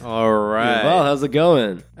how's it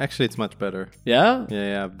going? Actually, it's much better. Yeah?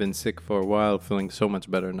 Yeah, I've been sick for a while, feeling so much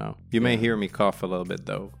better now. You may hear me cough a little bit,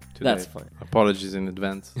 though, today. That's fine. Apologies in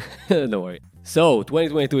advance. Don't worry. So,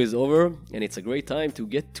 2022 is over, and it's a great time to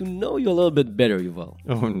get to know you a little bit better, Yuval.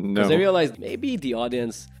 Oh, no. Because I realized maybe the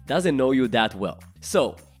audience doesn't know you that well.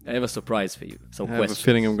 So, I have a surprise for you. Some I have questions. a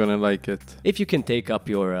feeling I'm going to like it. If you can take up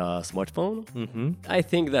your smartphone, I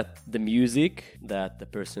think that the music that the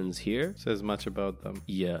person's here. Says much about them.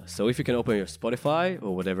 Yeah, so if you can open your Spotify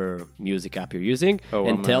or whatever music app you're using Oh,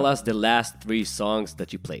 and I'm tell us the last 3 songs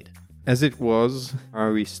that you played. As it was,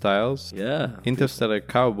 Harry Styles, Yeah. Interstellar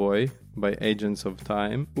Cowboy by Agents of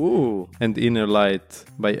Time, Ooh. and Inner Light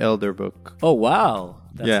by Elderbook. Oh, wow.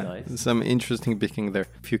 That's nice. Some interesting picking there.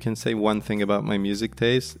 If you can say one thing about my music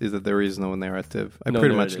taste, is that there is no narrative. I No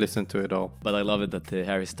pretty much narrative. listen to it all. But I love it that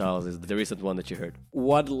Harry Styles is the recent one that you heard.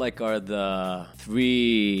 What are the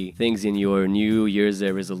 3 things in your New Year's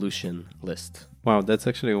resolution list? Wow, that's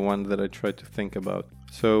actually one that I try to think about.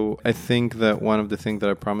 So I think that one of the things that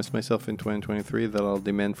I promised myself in 2023 that I'll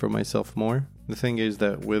demand for myself more. The thing is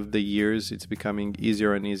that with the years, it's becoming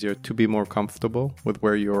easier and easier to be more comfortable with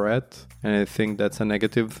where you're at. And I think that's a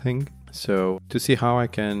negative thing. So to see how I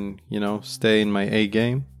can, stay in my A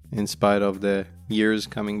game in spite of the years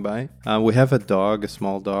coming by. We have a dog, a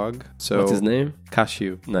small dog. So What's his name?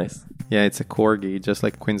 Cashew. Nice. Yeah, it's a corgi, just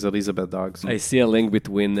like Queen Elizabeth dogs. I see a link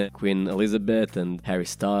between Queen Elizabeth and Harry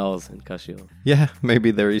Styles and Casio. Yeah,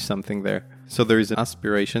 maybe there is something there. So there is an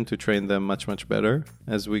aspiration to train them much, much better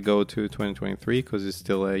as we go to 2023 because he's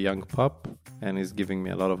still a young pup and he's giving me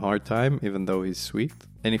a lot of hard time, even though he's sweet.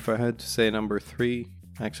 And if I had to say number 3,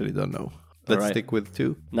 I actually don't know. Let's Alright. stick with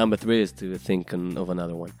 2. Number 3 is to think of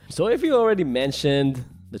another one. So if you already mentioned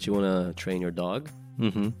that you want to train your dog,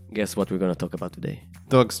 guess what we're going to talk about today?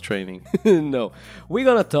 Dogs training. No, we're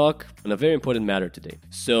going to talk on a very important matter today.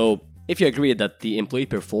 So if you agree that the employee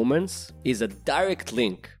performance is a direct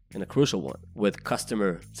link and a crucial one with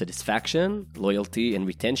customer satisfaction, loyalty, and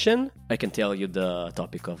retention, I can tell you the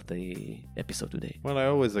topic of the episode today. Well, I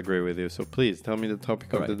always agree with you. So please tell me the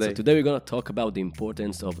topic of the day. So today we're going to talk about the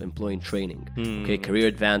importance of employee training, career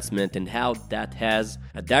advancement, and how that has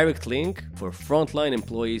a direct link for frontline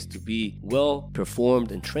employees to be well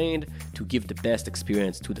performed and trained to give the best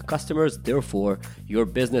experience to the customers. Therefore, your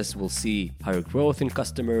business will see higher growth in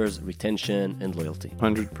customers, retention, and loyalty.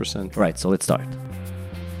 100%. All right, so let's start.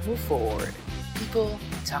 Move forward. People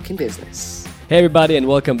talking business. Hey everybody, and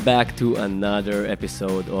welcome back to another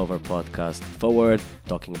episode of our podcast Forward,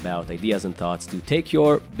 talking about ideas and thoughts to take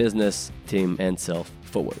your business, team, and self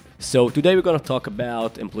forward. So today we're going to talk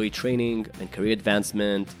about employee training and career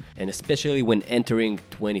advancement, and especially when entering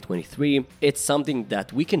 2023, it's something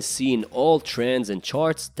that we can see in all trends and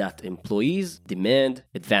charts that employees demand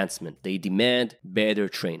advancement. They demand better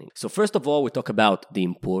training. So first of all, we talk about the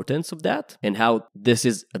importance of that and how this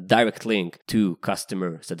is a direct link to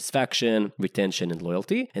customer satisfaction, retention, and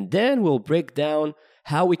loyalty. And then we'll break down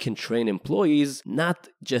how we can train employees, not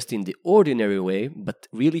just in the ordinary way, but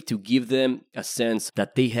really to give them a sense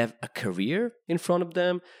that they have a career in front of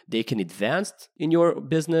them, they can advance in your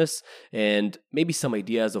business, and maybe some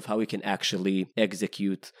ideas of how we can actually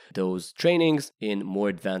execute those trainings in more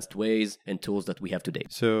advanced ways and tools that we have today.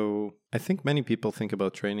 So I think many people think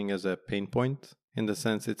about training as a pain point. In the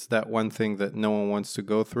sense, it's that one thing that no one wants to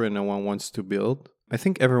go through and no one wants to build. I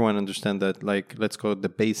think everyone understands that, let's call it the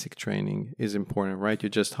basic training is important, right? You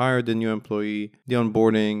just hired a new employee, the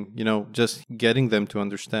onboarding, just getting them to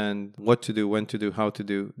understand what to do, when to do, how to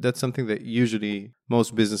do. That's something that usually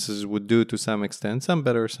most businesses would do to some extent, some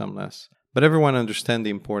better, some less. But everyone understands the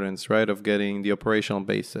importance, right, of getting the operational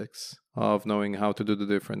basics, of knowing how to do the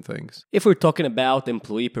different things. If we're talking about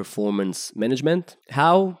employee performance management,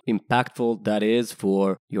 how impactful that is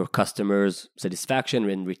for your customers' satisfaction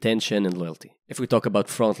and retention and loyalty. If we talk about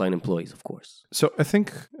frontline employees, of course. So I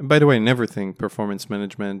think, by the way, in everything, performance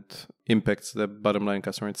management impacts the bottom line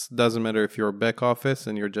customer. It doesn't matter if you're back office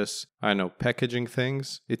and you're just, packaging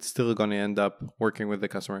things, it's still going to end up working with the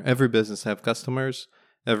customer. Every business have customers.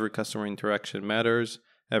 Every customer interaction matters.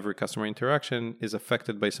 Every customer interaction is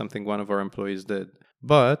affected by something one of our employees did.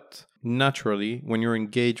 But naturally, when you're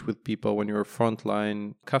engaged with people, when you're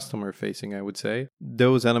frontline customer facing, I would say,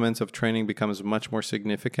 those elements of training becomes much more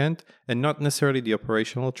significant, and not necessarily the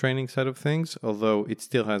operational training side of things, although it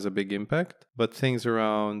still has a big impact, but things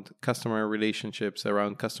around customer relationships,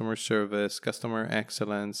 around customer service, customer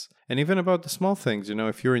excellence, and even about the small things.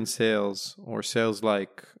 If you're in sales or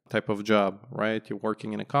sales-like type of job, right? You're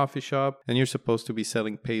working in a coffee shop and you're supposed to be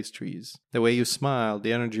selling pastries. The way you smile,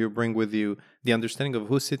 the energy you bring with you, the understanding of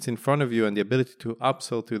who sits in front front of you and the ability to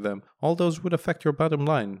upsell to them, all those would affect your bottom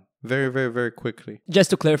line very, very, very quickly.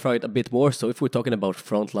 Just to clarify it a bit more, so if we're talking about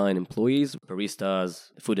frontline employees,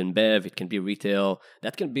 baristas, food and bev, it can be retail,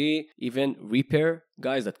 that can be even repair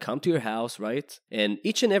guys that come to your house, right? And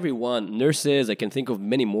each and every one, nurses, I can think of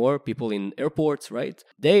many more, people in airports, right?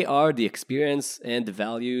 They are the experience and the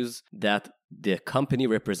values that the company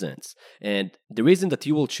represents. And the reason that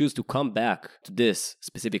you will choose to come back to this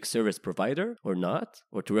specific service provider or not,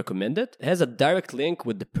 or to recommend it, has a direct link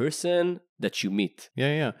with the person that you meet.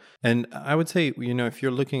 Yeah. And I would say, if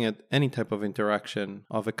you're looking at any type of interaction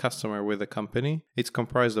of a customer with a company, it's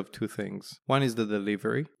comprised of two things. One is the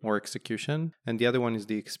delivery or execution, and the other one is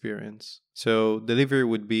the experience. So delivery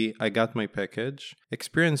would be, I got my package.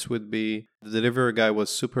 Experience would be, the delivery guy was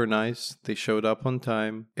super nice. They showed up on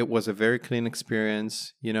time. It was a very clean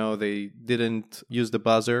experience. They didn't use the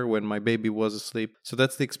buzzer when my baby was asleep. So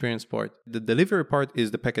that's the experience part. The delivery part is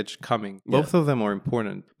the package coming. Both of them are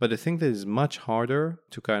important. But the thing that is much harder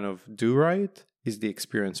to kind of do right is the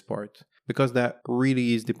experience part, because that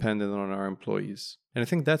really is dependent on our employees. And I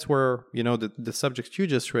think that's where, the subject you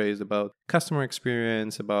just raised about customer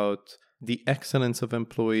experience, about the excellence of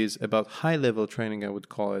employees, about high-level training, I would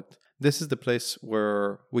call it. This is the place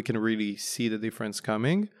where we can really see the difference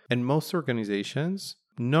coming. And most organizations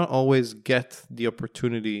not always get the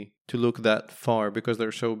opportunity to look that far because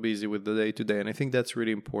they're so busy with the day-to-day. And I think that's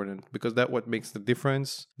really important, because that's what makes the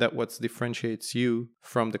difference, that's what differentiates you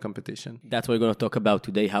from the competition. That's what we're going to talk about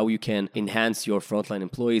today, how you can enhance your frontline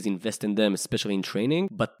employees, invest in them, especially in training.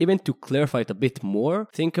 But even to clarify it a bit more,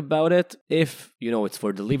 think about it. If, it's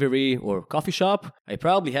for delivery or coffee shop, I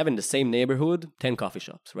probably have in the same neighborhood 10 coffee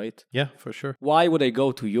shops, right? Yeah, for sure. Why would I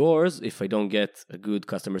go to yours if I don't get a good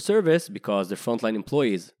customer service? Because the frontline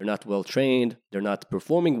employees are not well trained, they're not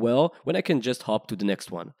performing well, when I can just hop to the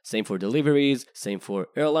next one. Same for deliveries, same for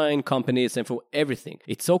airline companies, same for everything.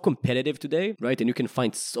 It's so competitive today, right? And you can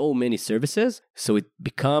find so many services. So it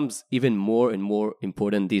becomes even more and more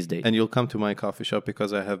important these days. And you'll come to my coffee shop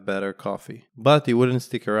because I have better coffee. But you wouldn't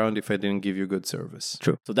stick around if I didn't give you good service.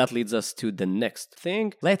 True. So that leads us to the next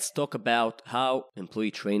thing. Let's talk about how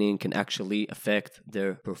employee training can actually affect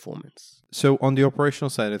their performance. So on the operational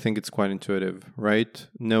side, I think it's quite intuitive, right?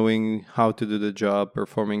 Knowing how to do the job,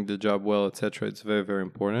 performing the job well, etc. It's very, very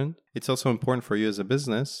important. It's also important for you as a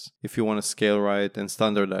business if you want to scale right and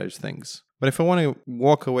standardize things. But if I want to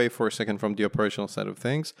walk away for a second from the operational side of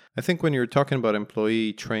things, I think when you're talking about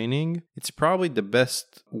employee training, it's probably the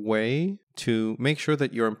best way to make sure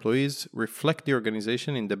that your employees reflect the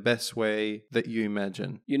organization in the best way that you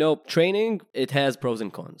imagine. Training, it has pros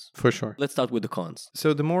and cons. For sure. Let's start with the cons.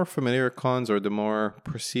 So the more familiar cons or the more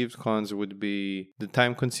perceived cons would be the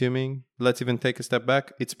time consuming. Let's even take a step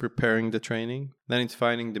back. It's preparing the training. Then it's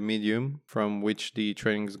finding the medium from which the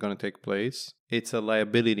training is going to take place. It's a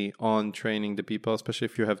liability on training the people, especially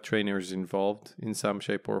if you have trainers involved in some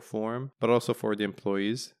shape or form, but also for the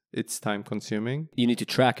employees. It's time consuming. You need to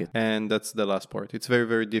track it. And that's the last part. It's very,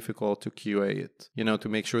 very difficult to QA it, to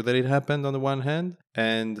make sure that it happened on the one hand,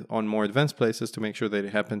 and on more advanced places to make sure that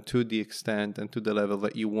it happened to the extent and to the level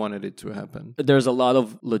that you wanted it to happen. There's a lot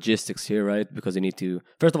of logistics here, right? Because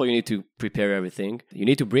first of all, you need to prepare everything. You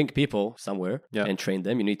need to bring people somewhere and train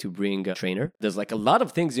them. You need to bring a trainer. There's a lot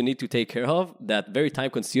of things you need to take care of that very time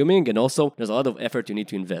consuming. And also there's a lot of effort you need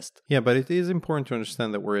to invest. Yeah, but it is important to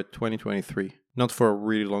understand that we're at 2023. Not for a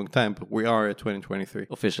really long time, but we are at 2023.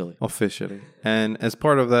 Officially. And as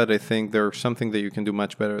part of that, I think there's something that you can do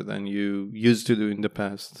much better than you used to do in the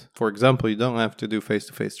past. For example, you don't have to do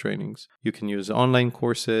face-to-face trainings. You can use online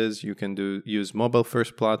courses. You can use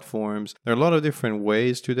mobile-first platforms. There are a lot of different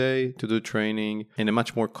ways today to do training in a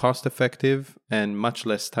much more cost-effective and much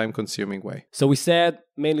less time-consuming way. So we said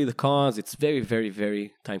mainly the cons. It's very, very,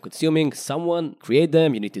 very time-consuming. Someone create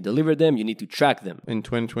them. You need to deliver them. You need to track them. In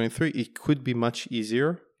 2023, it could be much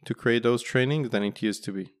easier to create those trainings than it used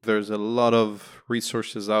to be. There's a lot of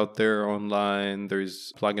resources out there online.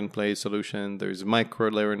 There's plug-and-play solution. There's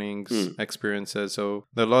micro-learnings, experiences. So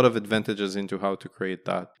there are a lot of advantages into how to create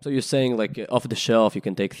that. So you're saying off the shelf, you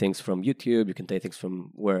can take things from YouTube, you can take things from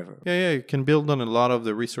wherever. Yeah. You can build on a lot of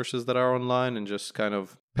the resources that are online and just kind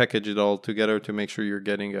of package it all together to make sure you're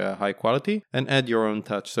getting a high quality and add your own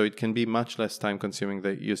touch. So it can be much less time-consuming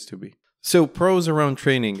than it used to be. So pros around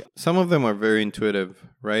training, some of them are very intuitive,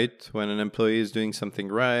 right? When an employee is doing something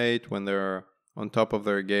right, when they're on top of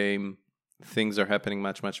their game, things are happening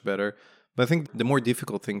much, much better. But I think the more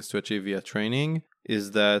difficult things to achieve via training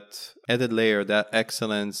is that added layer, that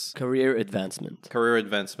excellence, Career advancement. career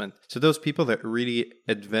advancement. So those people that really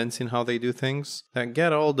advance in how they do things, that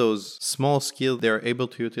get all those small skills they're able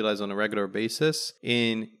to utilize on a regular basis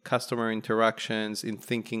in customer interactions, in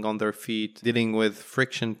thinking on their feet, dealing with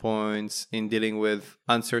friction points, in dealing with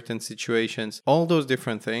uncertain situations. All those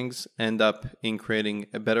different things end up in creating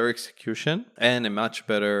a better execution and a much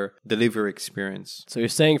better delivery experience. So you're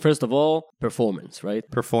saying, first of all, performance, right?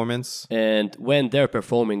 Performance. And when they're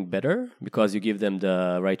performing better, because you give them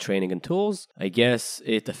the right training and tools, I guess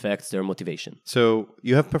it affects their motivation. So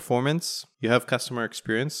you have performance, you have customer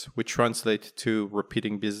experience, which translate to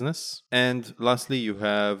repeating business. And lastly, you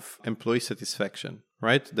have employee satisfaction.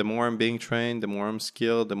 Right? The more I'm being trained, the more I'm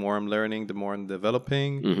skilled, the more I'm learning, the more I'm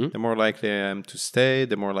developing, the more likely I am to stay,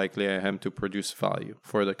 the more likely I am to produce value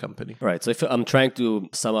for the company. Right. So if I'm trying to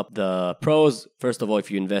sum up the pros, first of all, if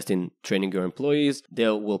you invest in training your employees, they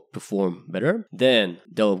will perform better. Then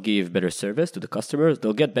they'll give better service to the customers.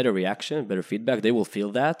 They'll get better reaction, better feedback. They will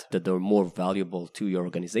feel that they're more valuable to your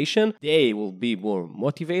organization. They will be more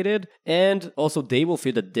motivated. And also they will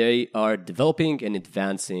feel that they are developing and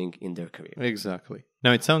advancing in their career. Exactly.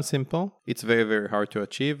 Now, it sounds simple. It's very, very hard to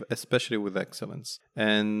achieve, especially with excellence.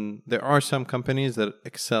 And there are some companies that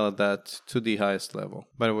excel at that to the highest level.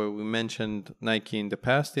 By the way, we mentioned Nike in the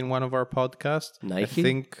past in one of our podcasts. Nike? I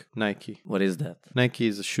think Nike. What is that? Nike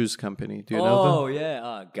is a shoes company. Do you know them? Oh,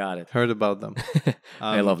 yeah. Got it. Heard about them.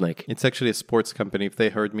 I love Nike. It's actually a sports company. If they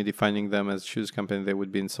heard me defining them as a shoes company, they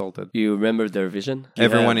would be insulted. You remember their vision?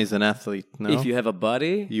 Everyone is an athlete, no? If you have a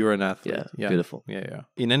body, You're an athlete. Yeah, beautiful. Yeah.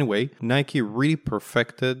 In any way, Nike really perfected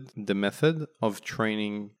the method of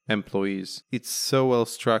training employees. It's so well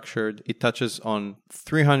structured. It touches on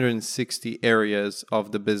 360 areas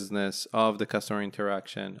of the business, of the customer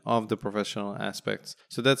interaction, of the professional aspects.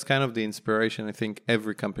 So that's kind of the inspiration I think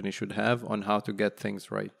every company should have on how to get things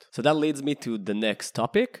right. So that leads me to the next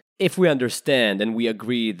topic. If we understand and we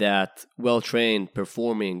agree that well-trained,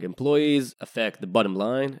 performing employees affect the bottom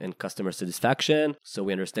line and customer satisfaction, so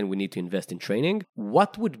we understand we need to invest in training,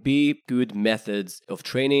 what would be good methods of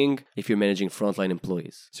training if you're managing frontline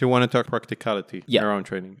employees? So you want to talk practicality around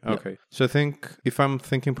training? Yeah. Okay. So I think if I'm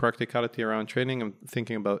thinking practicality around training, I'm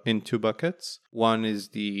thinking about in two buckets. One is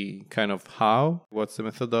the kind of how, what's the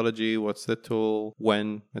methodology, what's the tool,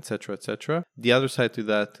 when, etc., etc. The other side to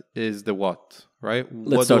that is the what. Right?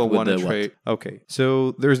 Let's start with the train? Okay.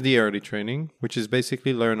 So there's the early training, which is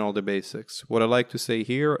basically learn all the basics. What I like to say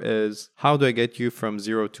here is how do I get you from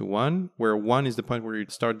 0 to 1, where 1 is the point where you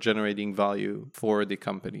start generating value for the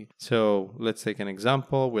company. So let's take an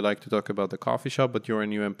example. We like to talk about the coffee shop, but you're a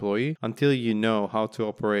new employee. Until you know how to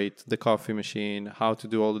operate the coffee machine, how to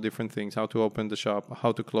do all the different things, how to open the shop,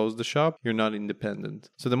 how to close the shop, you're not independent.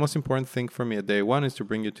 So the most important thing for me at day one is to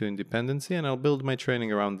bring you to independency, and I'll build my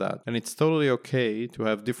training around that. And it's totally okay to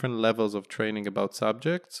have different levels of training about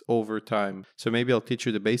subjects over time. So maybe I'll teach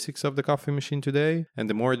you the basics of the coffee machine today and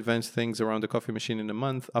the more advanced things around the coffee machine in a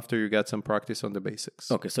month after you get some practice on the basics.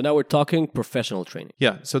 Okay, so now we're talking professional training.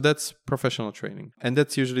 Yeah, so that's professional training. And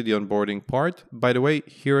that's usually the onboarding part. By the way,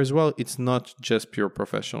 here as well, it's not just pure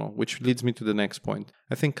professional, which leads me to the next point.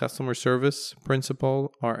 I think customer service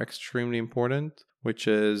principles are extremely important, which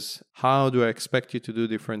is how do I expect you to do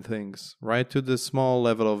different things, right? To the small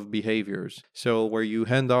level of behaviors. So where you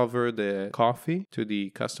hand over the coffee to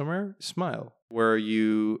the customer, smile. Where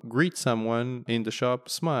you greet someone in the shop,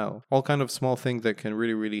 smile. All kind of small things that can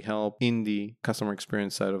really, really help in the customer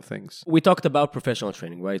experience side of things. We talked about professional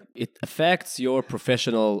training, right? It affects your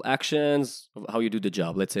professional actions, how you do the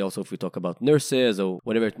job. Let's say also if we talk about nurses or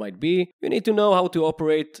whatever it might be, you need to know how to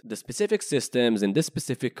operate the specific systems in this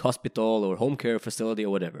specific hospital or home care facility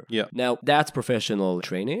or whatever. Yeah. Now, that's professional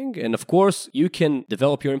training. And of course, you can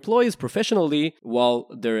develop your employees professionally while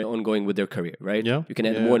they're ongoing with their career, right? Yeah. You can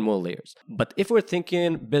add more and more layers. But if we're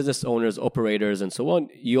thinking business owners, operators, and so on,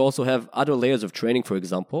 you also have other layers of training, for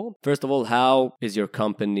example. First of all, how is your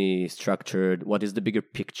company structured? What is the bigger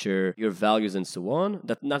picture, your values, and so on?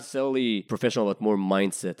 That's not necessarily professional, but more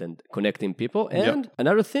mindset and connecting people. And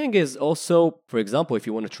another thing is also, for example, if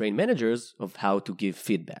you want to train managers of how to give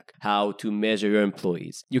feedback, how to measure your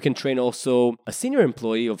employees. You can train also a senior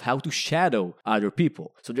employee of how to shadow other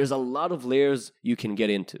people. So there's a lot of layers you can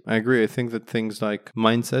get into. I agree. I think that things like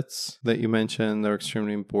mindsets that you mentioned mentioned are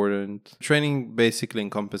extremely important. Training basically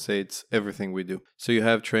encompasses everything we do. So you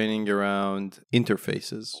have training around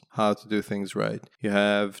interfaces, how to do things right. You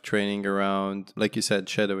have training around, like you said,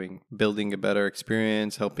 shadowing, building a better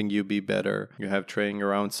experience, helping you be better. You have training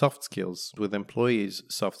around soft skills with employees,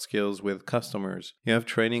 soft skills with customers. You have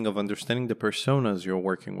training of understanding the personas you're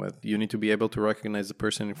working with. You need to be able to recognize the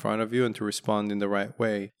person in front of you and to respond in the right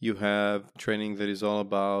way. You have training that is all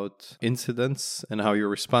about incidents and how you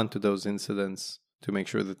respond to those incidents to make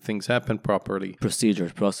sure that things happen properly.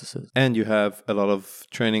 Procedures, processes. And you have a lot of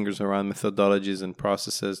trainings around methodologies and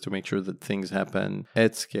processes to make sure that things happen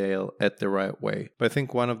at scale, at the right way. But I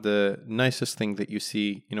think one of the nicest things that you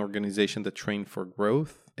see in organizations that train for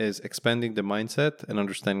growth is expanding the mindset and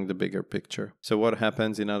understanding the bigger picture. So what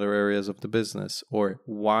happens in other areas of the business, or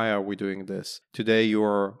why are we doing this? Today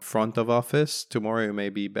you're front of office, tomorrow you may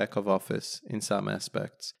be back of office in some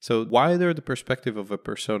aspects. So wider the perspective of a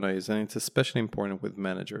persona is, and it's especially important with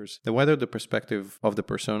managers, the wider the perspective of the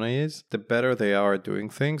persona is, the better they are at doing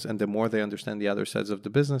things and the more they understand the other sides of the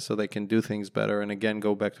business so they can do things better. And again,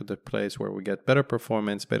 go back to the place where we get better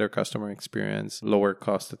performance, better customer experience, lower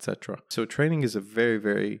cost, etc. So training is a very,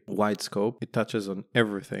 very wide scope. It touches on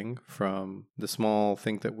everything from the small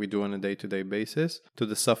thing that we do on a day-to-day basis to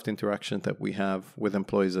the soft interaction that we have with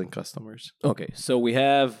employees and customers. Okay, so we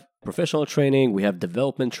have professional training, we have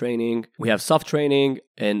development training, we have soft training,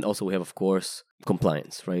 and also we have, of course,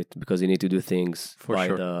 compliance, right? Because you need to do things by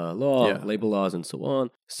the law, labor laws, and so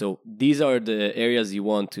on. So these are the areas you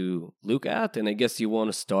want to look at, and I guess you want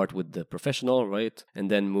to start with the professional, right?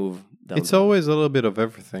 And then move down. It's always a little bit of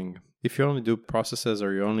everything. If you only do processes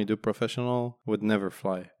or you only do professional, would never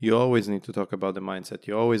fly. You always need to talk about the mindset.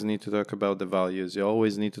 You always need to talk about the values. You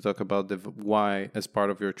always need to talk about the why as part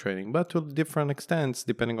of your training, but to different extents,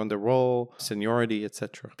 depending on the role, seniority,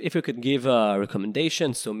 etc. If you could give a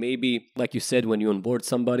recommendation, so maybe, like you said, when you onboard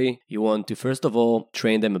somebody, you want to, first of all,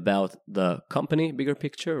 train them about the company, bigger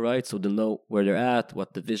picture, right? So they'll know where they're at,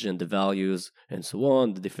 what the vision, the values, and so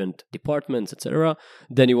on, the different departments, etc.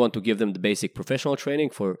 Then you want to give them the basic professional training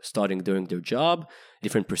for starting doing their job,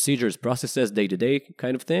 different procedures, processes, day-to-day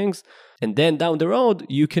kind of things. And then down the road,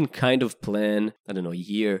 you can kind of plan, a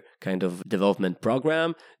year kind of development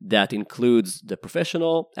program that includes the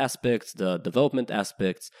professional aspects, the development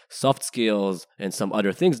aspects, soft skills, and some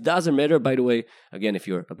other things. Doesn't matter, by the way, again, if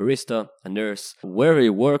you're a barista, a nurse, wherever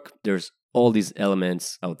you work, there's all these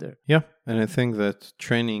elements out there. Yeah. And I think that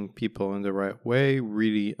training people in the right way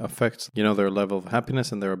really affects, their level of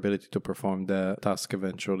happiness and their ability to perform the task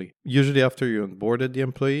eventually. Usually after you onboarded the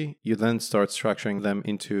employee, you then start structuring them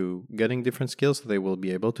into getting different skills so they will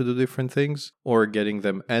be able to do different things, or getting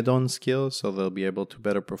them add-on skills so they'll be able to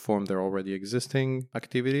better perform their already existing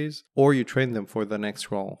activities, or you train them for the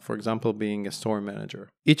next role, for example, being a store manager.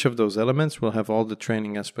 Each of those elements will have all the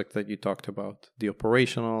training aspect that you talked about, the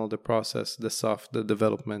operational, the process, the soft, the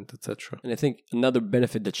development, etc. And I think another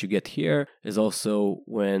benefit that you get here is also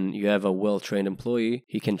when you have a well-trained employee,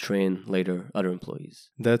 he can train later other employees.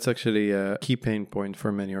 That's actually a key pain point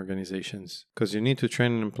for many organizations, because you need to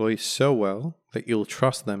train an employee so well that you'll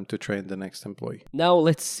trust them to train the next employee. Now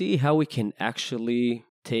let's see how we can actually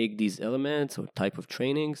take these elements or type of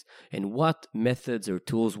trainings and what methods or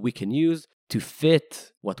tools we can use to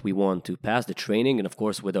fit what we want to pass the training, and of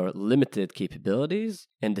course with our limited capabilities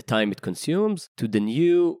and the time it consumes, to the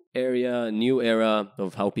new era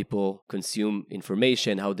of how people consume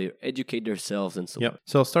information, how they educate themselves, and so on.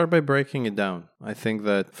 So I'll start by breaking it down. I think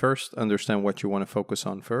that first, understand what you want to focus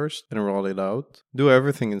on first and roll it out. Do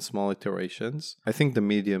everything in small iterations. I think the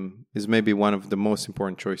medium is maybe one of the most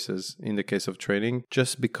important choices in the case of training,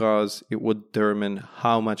 just because it would determine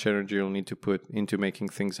how much energy you'll need to put into making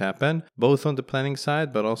things happen, both on the planning side,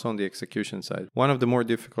 but also on the execution side. One of the more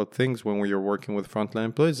difficult things when you're working with frontline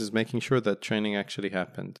employees is making sure that training actually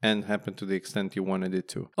happened and happened to the extent you wanted it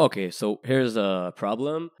to. Okay, so here's a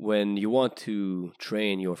problem. When you want to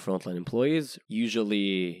train your frontline employees,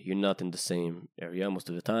 usually you're not in the same area most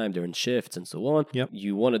of the time. They're in shifts and so on.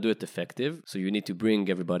 You want to do it effective. So you need to bring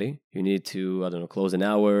everybody. You need to, close an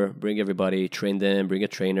hour, bring everybody, train them, bring a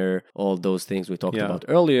trainer, all those things we talked about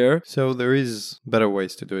earlier. So there is better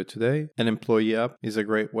ways to do it today. An employee app is a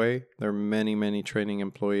great way. There are many, many training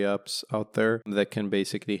employee apps out there that can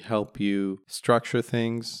basically help you structure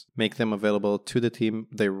things, make them available to the team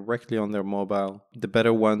directly on their mobile. The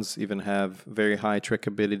better ones even have very high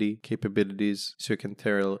trackability capabilities, so you can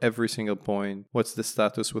tell every single point what's the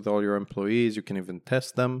status with all your employees. You can even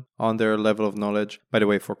test them on their level of knowledge. By the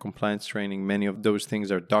way, for compliance training, many of those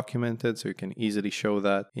things are documented, so you can easily show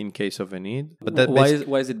that in case of a need. But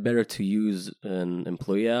why is it better to use an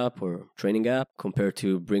employee app or training app compared to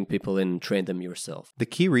bring people in and train them yourself?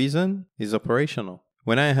 The key reason is operational.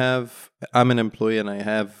 When I'm an employee and I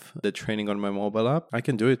have the training on my mobile app, I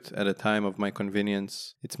can do it at a time of my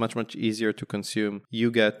convenience. It's much, much easier to consume. You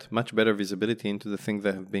get much better visibility into the things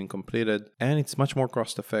that have been completed, and it's much more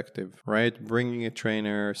cost effective, right? Bringing a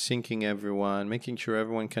trainer, syncing everyone, making sure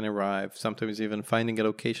everyone can arrive, sometimes even finding a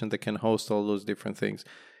location that can host all those different things.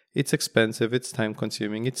 It's expensive, it's time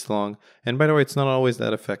consuming, it's long, and by the way, it's not always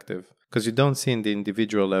that effective. Because you don't see in the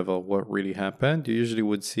individual level what really happened. You usually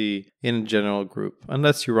would see in a general group,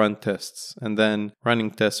 unless you run tests. And then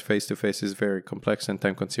running tests face-to-face is very complex and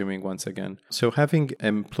time-consuming once again. So having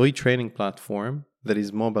an employee training platform that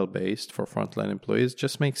is mobile-based for frontline employees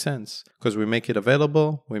just makes sense. Because we make it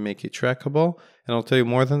available, we make it trackable. And I'll tell you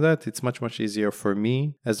more than that, it's much, much easier for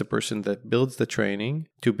me as the person that builds the training,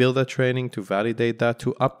 to build that training, to validate that,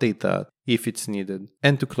 to update that if it's needed,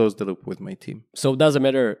 and to close the loop with my team. So it doesn't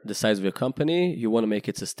matter the size of your company, you want to make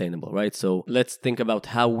it sustainable, right? So let's think about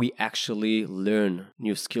how we actually learn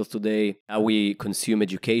new skills today, how we consume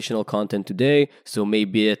educational content today. So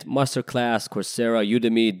maybe it Masterclass, Coursera,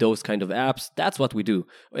 Udemy, those kind of apps. That's what we do.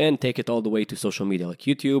 And take it all the way to social media like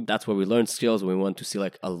YouTube. That's where we learn skills when we want to see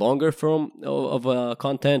like a longer form of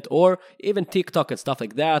content, or even TikTok and stuff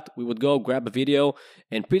like that. We would go grab a video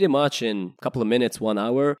and pretty much in a couple of minutes, 1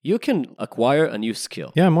 hour, you can acquire a new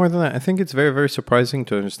skill. Yeah, more than that. I think it's very, very surprising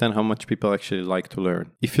to understand how much people actually like to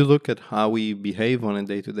learn. If you look at how we behave on a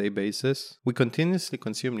day-to-day basis, we continuously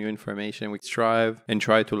consume new information. We strive and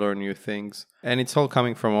try to learn new things. And it's all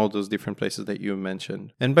coming from all those different places that you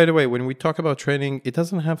mentioned. And by the way, when we talk about training, it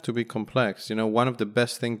doesn't have to be complex. You know, one of the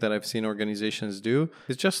best things that I've seen organizations do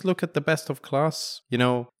is just look at the best of class. You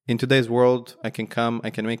know, in today's world, I can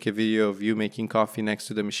make a video of you making coffee next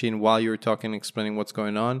to the machine while you're talking, explaining what's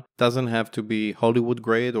going on. Doesn't have to be Hollywood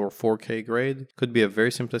grade or 4K grade. Could be a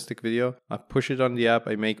very simplistic video. I push it on the app.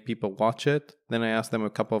 I make people watch it. Then I ask them a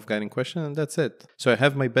couple of guiding questions and that's it. So I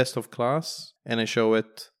have my best of class and I show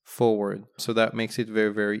it forward. So that makes it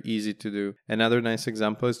very, very easy to do. Another nice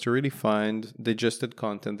example is to really find digested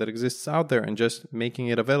content that exists out there and just making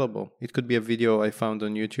it available. It could be a video I found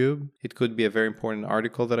on YouTube. It could be a very important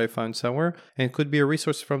article that I found somewhere. And it could be a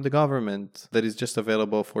resource from the government that is just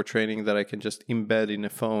available for training that I can just embed in a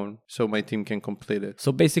phone so my team can complete it.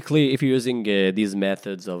 So basically, if you're using these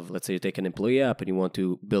methods of, let's say you take an employee app and you want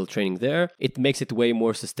to build training there, it makes it way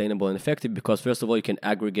more sustainable and effective because first of all, you can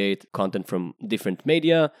aggregate content from different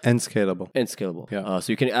media. And scalable. Yeah.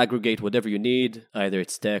 So you can aggregate whatever you need, either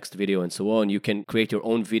it's text, video, and so on. You can create your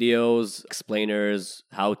own videos, explainers,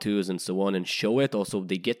 how-tos, and so on, and show it. Also,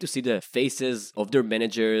 they get to see the faces of their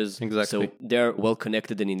managers. Exactly. So they're well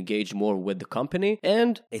connected and engaged more with the company.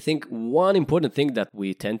 And I think one important thing that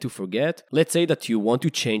we tend to forget, let's say that you want to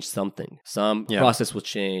change something. Some process will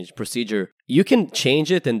change, procedure. You can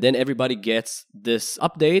change it and then everybody gets this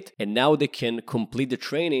update and now they can complete the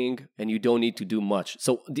training and you don't need to do much.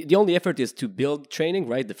 So the only effort is to build training,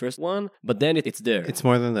 right? The first one, but then it's there. It's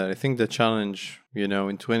more than that. I think the challenge,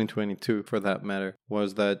 in 2022 for that matter,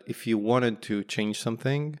 was that if you wanted to change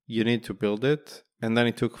something, you need to build it. And then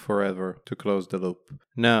it took forever to close the loop.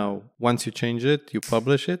 Now, once you change it, you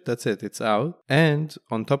publish it, that's it, it's out. And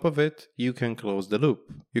on top of it, you can close the loop.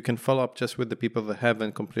 You can follow up just with the people that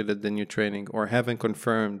haven't completed the new training or haven't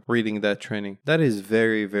confirmed reading that training. That is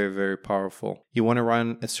very, very, very powerful. You want to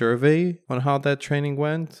run a survey on how that training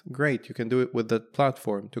went? Great, you can do it with that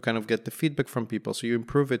platform to kind of get the feedback from people so you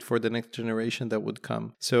improve it for the next generation that would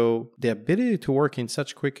come. So the ability to work in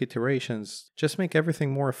such quick iterations just make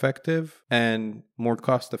everything more effective and more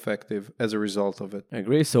cost effective as a result of it. I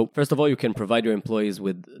agree. So first of all, you can provide your employees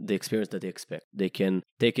with the experience that they expect. They can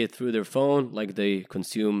take it through their phone like they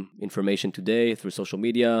consume information today through social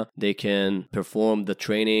media. They can perform the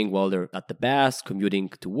training while they're at the bus, commuting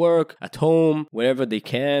to work, at home, wherever they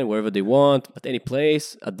can, wherever they want, at any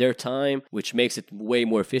place, at their time, which makes it way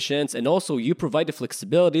more efficient. And also you provide the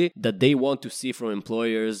flexibility that they want to see from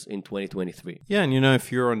employers in 2023. Yeah, and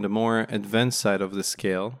if you're on the more advanced side of the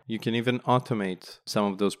scale, you can even automate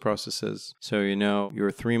some of those processes. So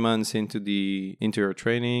you're 3 months into your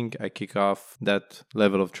training, I kick off that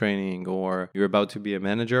level of training, or you're about to be a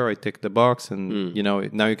manager, I tick the box and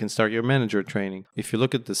now you can start your manager training. If you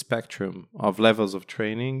look at the spectrum of levels of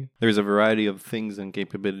training, there's a variety of things and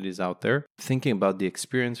capabilities out there. Thinking about the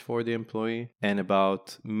experience for the employee and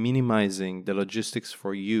about minimizing the logistics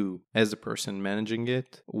for you as the person managing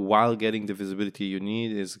it while getting the visibility you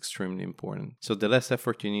need is extremely important. So the less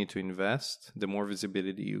effort you need to invest, the more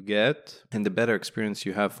visibility you get and the better experience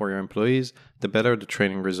you have for your employees, the better the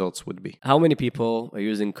training results would be. How many people are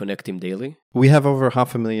using Connect Team daily? We have over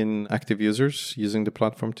 500,000 active users using the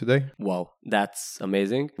platform today. Wow, that's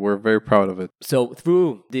amazing. We're very proud of it. So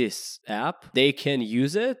through this app, they can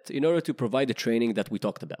use it in order to provide the training that we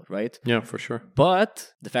talked about, right? Yeah, for sure.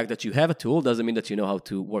 But the fact that you have a tool doesn't mean that you know how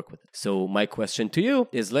to work with it. So my question to you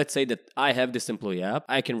is, let's say that I have this employee app.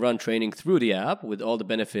 I can run training through the app with all the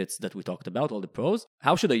benefits that we talked about, all the pros.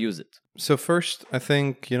 How should I use it? So first, I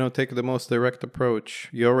think, take the most direct approach.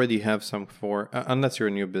 You already have unless you're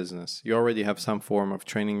a new business, you already have some form of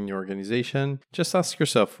training in your organization. Just ask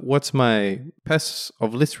yourself, what's my pass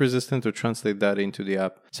of least resistance to translate that into the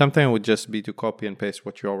app? Sometimes it would just be to copy and paste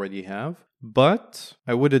what you already have. But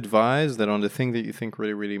I would advise that on the thing that you think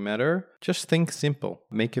really, really matter, just think simple.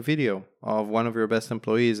 Make a video of one of your best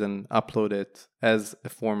employees and upload it as a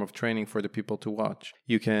form of training for the people to watch.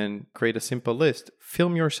 You can create a simple list.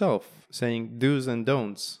 Film yourself saying do's and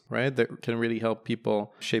don'ts, right? That can really help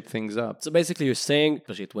people shape things up. So basically you're saying,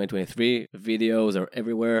 especially 2023, videos are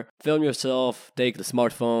everywhere. Film yourself, take the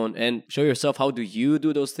smartphone and show yourself how do you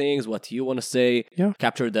do those things, what you want to say. Yeah.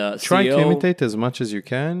 Capture the Try CEO. to imitate as much as you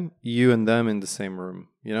can, you and them in the same room.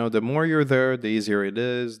 The more you're there, the easier it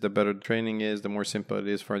is, the better the training is, the more simple it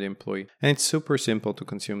is for the employee. And it's super simple to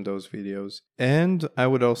consume those videos. And I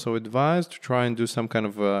would also advise to try and do some kind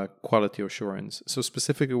of quality assurance. So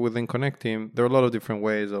specifically within Connect Team, there are a lot of different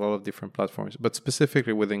ways, a lot of different platforms, but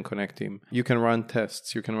specifically within Connect Team, you can run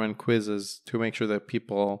tests, you can run quizzes to make sure that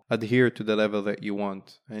people adhere to the level that you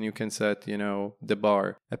want. And you can set, the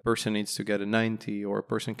bar. A person needs to get a 90, or a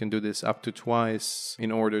person can do this up to twice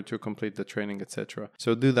in order to complete the training, etc.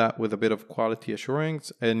 So do that with a bit of quality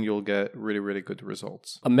assurance and you'll get really, really good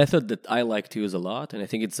results. A method that I like to use a lot, and I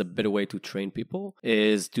think it's a better way to train people,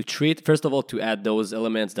 is to first of all, to add those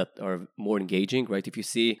elements that are more engaging, right? If you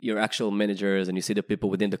see your actual managers and you see the people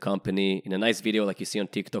within the company in a nice video like you see on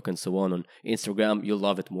TikTok and so on Instagram, you'll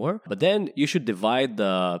love it more. But then you should divide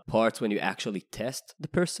the parts when you actually test the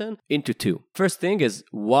person into two. First thing is,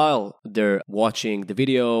 while they're watching the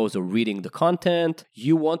videos or reading the content,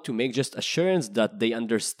 you want to make just assurance that they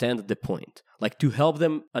understand the point. Like to help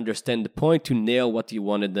them understand the point, to nail what you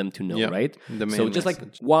wanted them to know, right? So just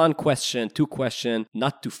like one question, two questions,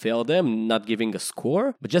 not to fail them, not giving a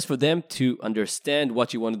score, but just for them to understand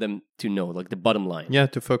what you wanted them to know, like the bottom line. Yeah,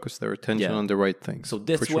 to focus their attention on the right things. So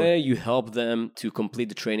this way you help them to complete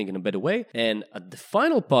the training in a better way. And at the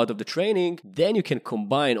final part of the training, then you can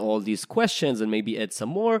combine all these questions and maybe add some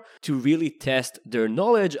more to really test their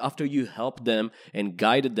knowledge after you help them and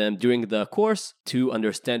guided them during the course to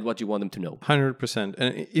understand what you want them to know. 100%.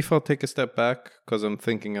 And if I'll take a step back, because I'm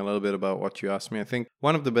thinking a little bit about what you asked me, I think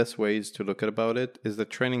one of the best ways to look about it is that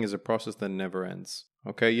training is a process that never ends.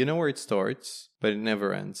 Okay, you know where it starts, but it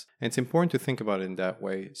never ends. And it's important to think about it in that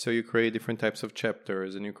way. So you create different types of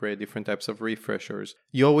chapters and you create different types of refreshers.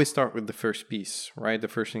 You always start with the first piece, right? The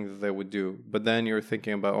first thing that they would do. But then you're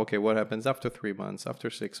thinking about, okay, what happens after 3 months, after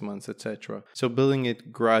 6 months, etc. So building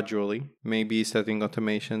it gradually, maybe setting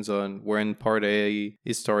automations on when part A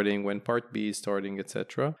is starting, when part B is starting,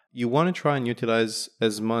 etc. You want to try and utilize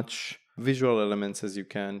as much visual elements as you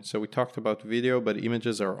can. So we talked about video, but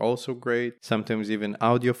images are also great. Sometimes even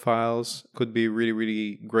audio files could be really,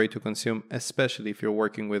 really great to consume, especially if you're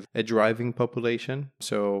working with a driving population.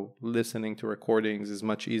 So listening to recordings is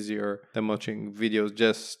much easier than watching videos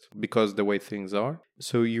just because the way things are.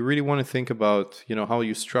 So you really want to think about, how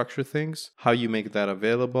you structure things, how you make that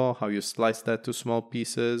available, how you slice that to small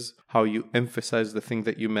pieces, how you emphasize the thing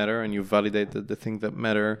that you matter and you validate that the thing that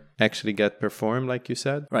matter actually get performed, like you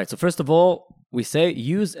said. Right. So first of all, we say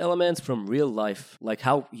use elements from real life, like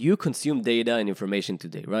how you consume data and information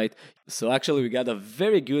today, right? So actually, we got a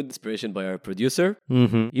very good inspiration by our producer.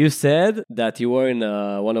 Mm-hmm. You said that you were in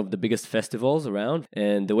one of the biggest festivals around,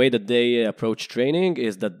 and the way that they approach training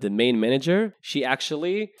is that the main manager, she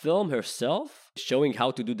actually filmed herself showing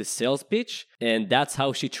how to do the sales pitch, and that's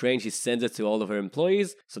how she trains. She sends it to all of her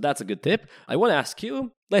employees. So that's a good tip. I want to ask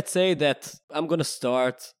you, let's say that I'm going to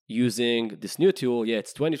start using this new tool. Yeah,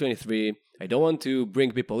 it's 2023. I don't want to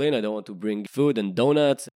bring people in. I don't want to bring food and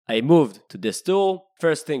donuts. I moved to this tool.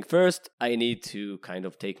 First thing first, I need to kind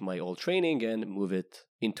of take my old training and move it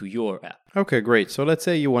into your app. Okay, great. So let's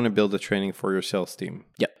say you want to build a training for your sales team.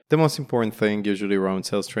 Yep. The most important thing usually around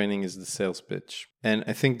sales training is the sales pitch. And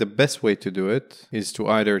I think the best way to do it is to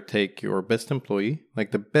either take your best employee, like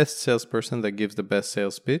the best salesperson that gives the best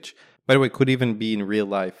sales pitch. By the way, it could even be in real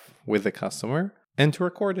life with the customer, and to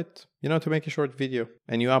record it, to make a short video.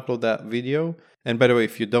 And you upload that video. And by the way,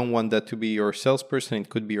 if you don't want that to be your salesperson, it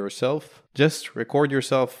could be yourself. Just record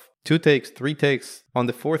yourself 2 takes, 3 takes. On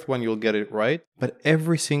the 4th one, you'll get it right. But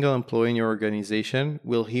every single employee in your organization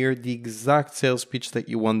will hear the exact sales pitch that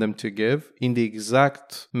you want them to give in the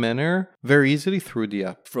exact manner very easily through the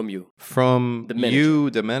app. From you. From The manager. you,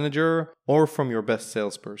 the manager, or from your best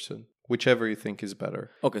salesperson. Whichever you think is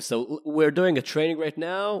better. Okay, so we're doing a training right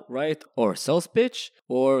now, right? Or sales pitch,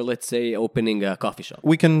 or let's say opening a coffee shop.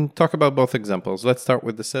 We can talk about both examples. Let's start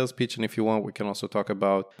with the sales pitch, and if you want, we can also talk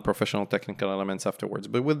about professional technical elements afterwards.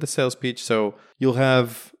 But with the sales pitch, so you'll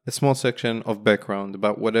have a small section of background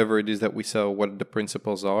about whatever it is that we sell, what the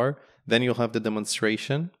principles are. Then you'll have the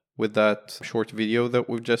demonstration with that short video that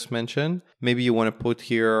we've just mentioned. Maybe you want to put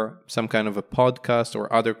here some kind of a podcast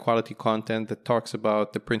or other quality content that talks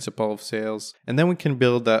about the principle of sales. And then we can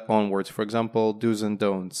build that onwards. For example, do's and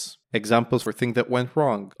don'ts. Examples for things that went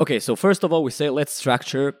wrong. Okay, so first of all, we say let's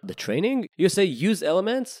structure the training. You say use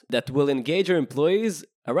elements that will engage your employees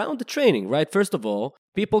around the training, right? First of all,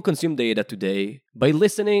 people consume data today by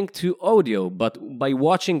listening to audio, but by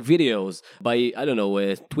watching videos, by,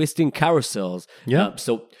 twisting carousels. Yeah.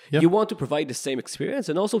 You want to provide the same experience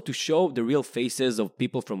and also to show the real faces of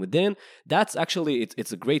people from within. That's actually,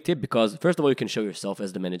 it's a great tip because first of all, you can show yourself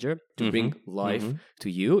as the manager to bring life to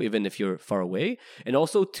you, even if you're far away, and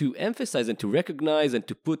also to emphasize and to recognize and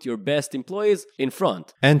to put your best employees in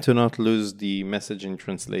front. And to not lose the message in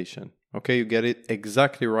translation. Okay, you get it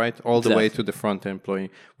exactly right all the way to the front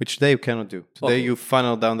employee, which today you cannot do. Today you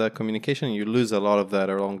funnel down that communication and you lose a lot of that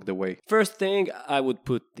along the way. First thing, I would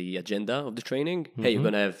put the agenda of the training. Hey, you're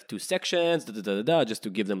going to have 2 sections, just to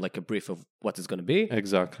give them like a brief of what it's going to be.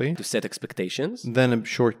 Exactly. To set expectations. Then a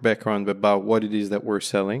short background about what it is that we're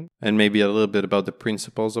selling and maybe a little bit about the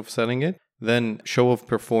principles of selling it. Then show of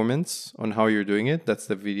performance on how you're doing it. That's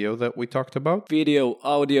the video that we talked about. Video,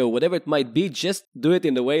 audio, whatever it might be, just do it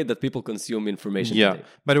in the way that people consume information today.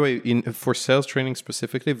 By the way, for sales training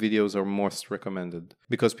specifically, videos are most recommended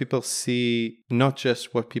because people see not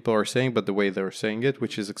just what people are saying, but the way they're saying it,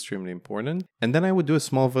 which is extremely important. And then I would do a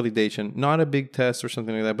small validation, not a big test or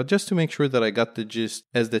something like that, but just to make sure that I got the gist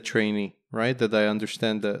as the trainee. Right? That I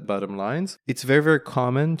understand the bottom lines. It's very, very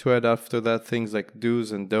common to add after that things like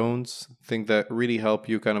do's and don'ts, things that really help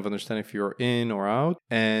you kind of understand if you're in or out.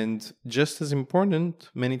 And just as important,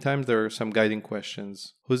 many times there are some guiding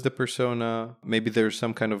questions. Who's the persona? Maybe there's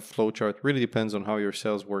some kind of flowchart. Really depends on how your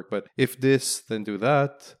sales work. But if this, then do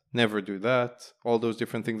that. Never do that. All those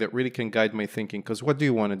different things that really can guide my thinking. Because what do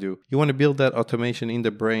you want to do? You want to build that automation in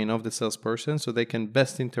the brain of the salesperson so they can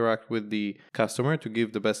best interact with the customer to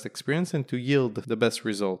give the best experience and to yield the best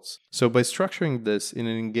results. So by structuring this in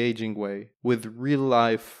an engaging way with real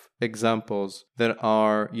life examples that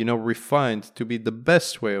are, refined to be the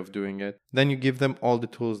best way of doing it, then you give them all the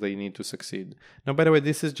tools they need to succeed. Now, by the way,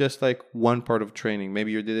 this is just like one part of training.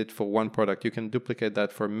 Maybe you did it for one product. You can duplicate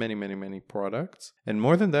that for many, many, many products. And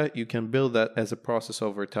more than that, you can build that as a process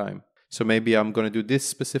over time. So maybe I'm going to do this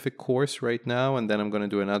specific course right now, and then I'm going to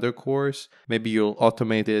do another course. Maybe you'll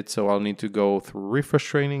automate it, so I'll need to go through refresh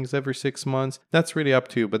trainings every 6 months. That's really up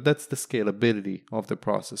to you, but that's the scalability of the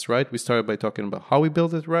process, right? We started by talking about how we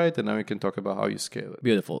build it right, and now we can talk about how you scale it.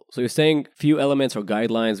 Beautiful. So you're saying few elements or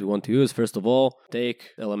guidelines we want to use. First of all, take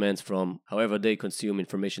elements from however they consume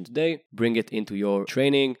information today, bring it into your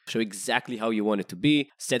training, show exactly how you want it to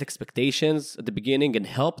be, set expectations at the beginning, and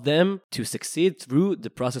help them to succeed through the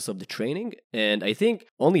process of the training. And I think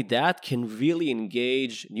only that can really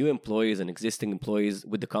engage new employees and existing employees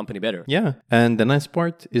with the company better. Yeah. And the nice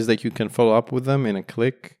part is that you can follow up with them in a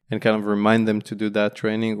click and kind of remind them to do that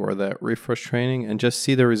training or that refresh training and just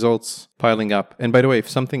see the results piling up. And by the way, if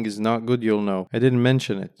something is not good, you'll know. I didn't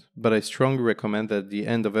mention it, but I strongly recommend that at the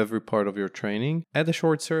end of every part of your training, add a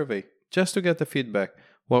short survey just to get the feedback.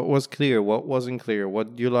 What was clear? What wasn't clear?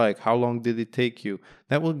 What do you like? How long did it take you?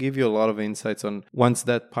 That will give you a lot of insights on, once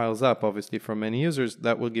that piles up, obviously from many users,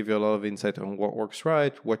 that will give you a lot of insight on what works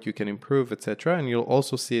right, what you can improve, etc. And you'll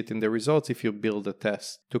also see it in the results if you build a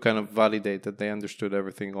test to kind of validate that they understood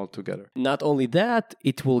everything all together. Not only that,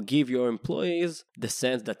 it will give your employees the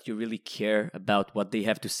sense that you really care about what they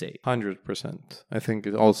have to say. 100%. I think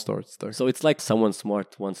it all starts there. So it's like someone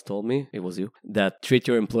smart once told me, it was you, that treat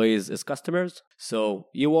your employees as customers. So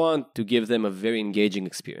you want to give them a very engaging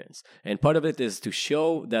experience. And part of it is to show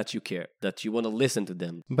that you care, that you want to listen to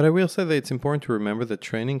them. But I will say that it's important to remember that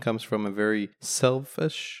training comes from a very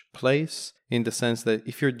selfish place, in the sense that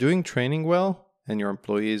if you're doing training well, and your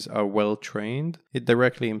employees are well trained, it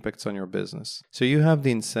directly impacts on your business. So you have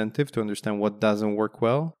the incentive to understand what doesn't work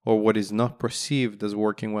well or what is not perceived as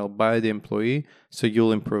working well by the employee, so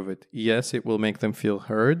you'll improve it. Yes, it will make them feel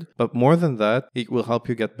heard, but more than that, it will help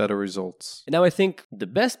you get better results. Now, I think the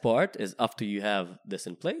best part is after you have this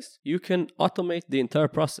in place, you can automate the entire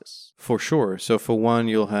process. For sure. So for one,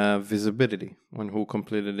 you'll have visibility on who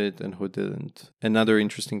completed it and who didn't. Another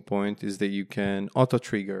interesting point is that you can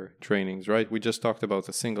auto-trigger trainings, right? We just talked about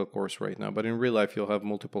a single course right now, but in real life, you'll have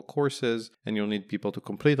multiple courses and you'll need people to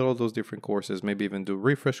complete all those different courses, maybe even do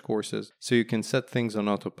refresh courses. So you can set things on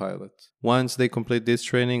autopilot. Once they complete this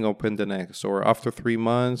training, open the next, or after 3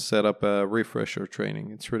 months, set up a refresher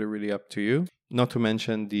training. It's really, really up to you. Not to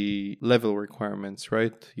mention the level requirements,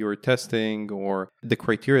 right? Your testing or the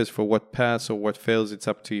criteria for what pass or what fails, it's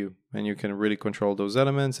up to you. And you can really control those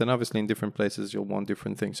elements. And obviously in different places, you'll want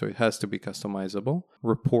different things. So it has to be customizable.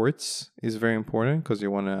 Reports is very important because you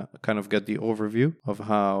want to kind of get the overview of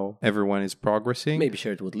how everyone is progressing. Maybe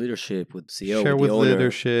share it with leadership, with CEO, Share with with the owner.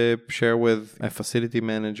 leadership, share with a facility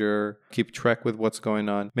manager, keep track with what's going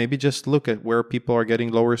on. Maybe just look at where people are getting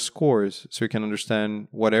lower scores so you can understand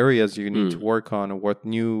what areas you need to work on or what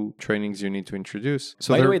new trainings you need to introduce.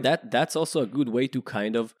 So By the way, that's also a good way to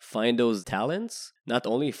kind of find those talents. Not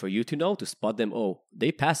only for you to know, to spot them, oh,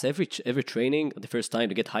 they pass every training the first time,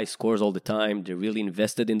 to get high scores all the time, they're really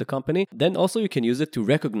invested in the company. Then also you can use it to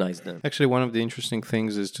recognize them. Actually, one of the interesting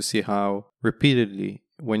things is to see how repeatedly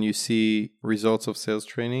when you see results of sales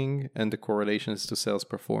training and the correlations to sales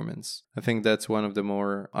performance. I think that's one of the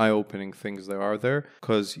more eye-opening things there are there,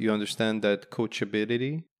 because you understand that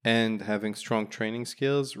coachability and having strong training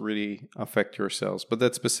skills really affect your sales, but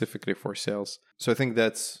that's specifically for sales. So I think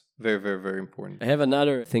that's very, very, very important. I have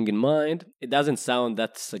another thing in mind. It doesn't sound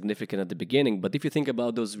that significant at the beginning, but if you think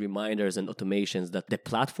about those reminders and automations that the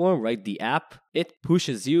platform, right, the app, it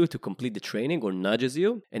pushes you to complete the training or nudges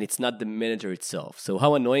you, and it's not the manager itself. So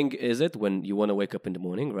how annoying is it when you want to wake up in the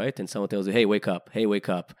morning, right? And someone tells you, hey, wake up, hey, wake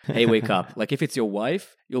up, hey, wake up. Like if it's your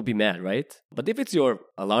wife, you'll be mad, right? But if it's your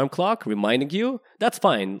alarm clock reminding you, that's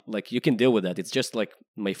fine. Like you can deal with that. It's just like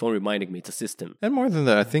my phone reminding me. It's a system. And more than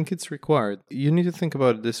that, I think it's required. You need to think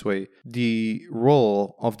about it this way. The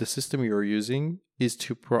role of the system you're using is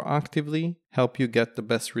to proactively help you get the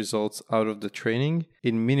best results out of the training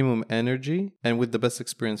in minimum energy and with the best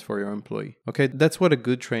experience for your employee. Okay, that's what a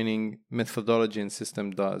good training methodology and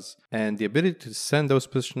system does. And the ability to send those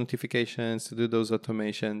push notifications, to do those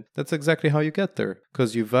automation, that's exactly how you get there.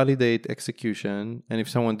 Because you validate execution, and if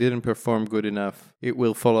someone didn't perform good enough, it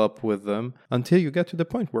will follow up with them until you get to the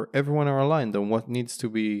point where everyone are aligned on what needs to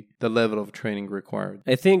be the level of training required.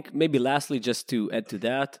 I think maybe lastly, just to add to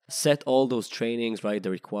that, set all those trainings, right, the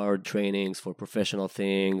required trainings for professional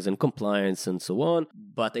things and compliance and so on.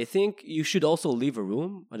 But I think you should also leave a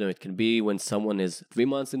room. I don't know, it can be when someone is 3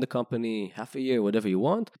 months in the company, half a year, whatever you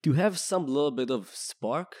want, to have some little bit of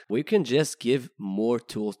spark where you can just give more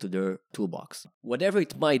tools to their toolbox. Whatever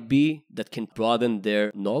it might be that can broaden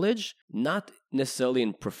their knowledge, not necessarily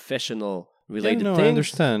in professional related things. I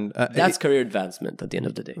understand. That's career advancement at the end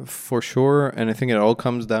of the day. For sure. And I think it all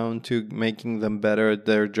comes down to making them better at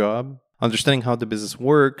their job. Understanding how the business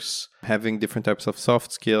works, having different types of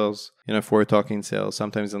soft skills. If we're talking sales,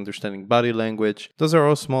 sometimes understanding body language. Those are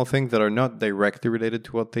all small things that are not directly related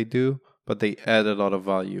to what they do, but they add a lot of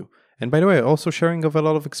value. And by the way, also sharing of a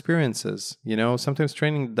lot of experiences. Sometimes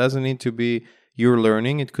training doesn't need to be you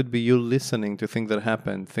learning. It could be you listening to things that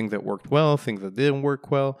happened, things that worked well, things that didn't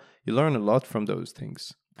work well. You learn a lot from those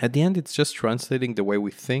things. At the end, it's just translating the way we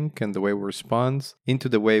think and the way we respond into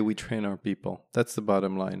the way we train our people. That's the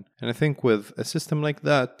bottom line. And I think with a system like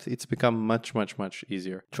that, it's become much, much, much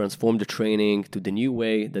easier. Transform the training to the new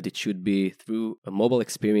way that it should be through a mobile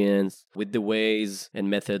experience with the ways and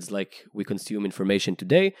methods like we consume information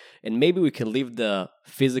today. And maybe we can leave the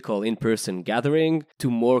physical in-person gathering to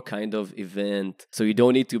more kind of event. So you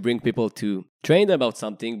don't need to bring people to train them about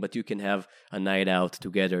something, but you can have a night out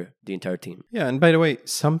together, the entire team. Yeah, and by the way,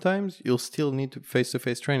 sometimes you'll still need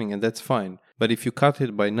face-to-face training, and that's fine. But if you cut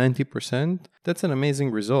it by 90%, that's an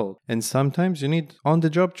amazing result. And sometimes you need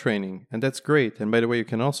on-the-job training, and that's great. And by the way, you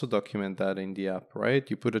can also document that in the app, right?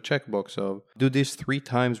 You put a checkbox of, do this 3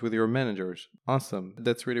 times with your managers. Awesome.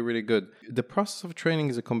 That's really, really good. The process of training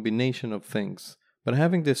is a combination of things. But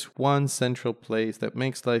having this one central place that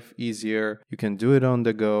makes life easier, you can do it on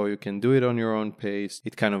the go, you can do it on your own pace,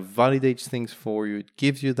 it kind of validates things for you, it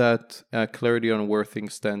gives you that clarity on where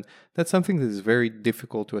things stand. That's something that is very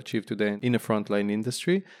difficult to achieve today in a frontline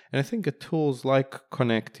industry. And I think tools like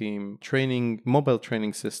Connect Team, mobile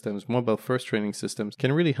training systems, mobile first training systems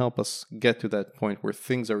can really help us get to that point where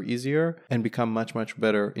things are easier and become much, much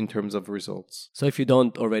better in terms of results. So if you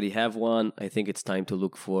don't already have one, I think it's time to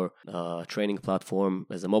look for a training platform platform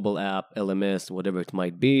as a mobile app, LMS, whatever it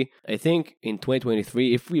might be. I think in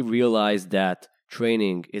 2023, if we realize that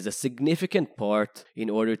training is a significant part in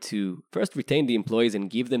order to first retain the employees and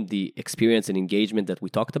give them the experience and engagement that we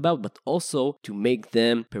talked about, but also to make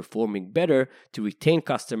them performing better, to retain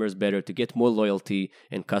customers better, to get more loyalty,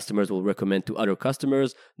 and customers will recommend to other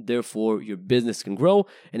customers. Therefore, your business can grow.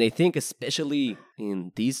 And I think especially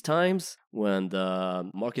in these times when the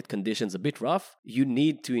market conditions a bit rough, you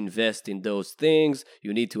need to invest in those things.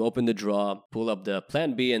 You need to open the drawer, pull up the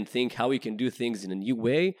plan B, and think how you can do things in a new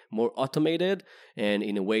way, more automated, and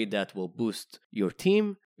in a way that will boost your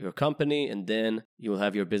team, your company, and then you will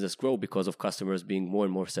have your business grow because of customers being more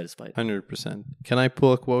and more satisfied. 100%. Can I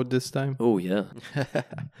pull a quote this time? Oh, yeah.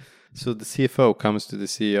 So the CFO comes to the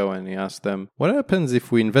CEO and he asks them, what happens if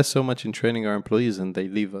we invest so much in training our employees and they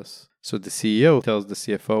leave us? So the CEO tells the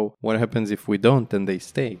CFO, what happens if we don't and they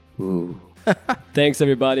stay? Ooh. Thanks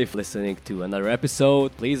everybody for listening to another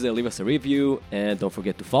episode. Please leave us a review and don't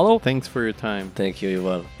forget to follow. Thanks for your time. Thank you,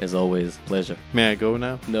 Yuval. As always, pleasure. May I go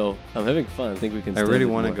now? No, I'm having fun. I think we can I really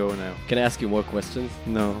want to go now. Can I ask you more questions?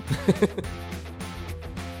 No.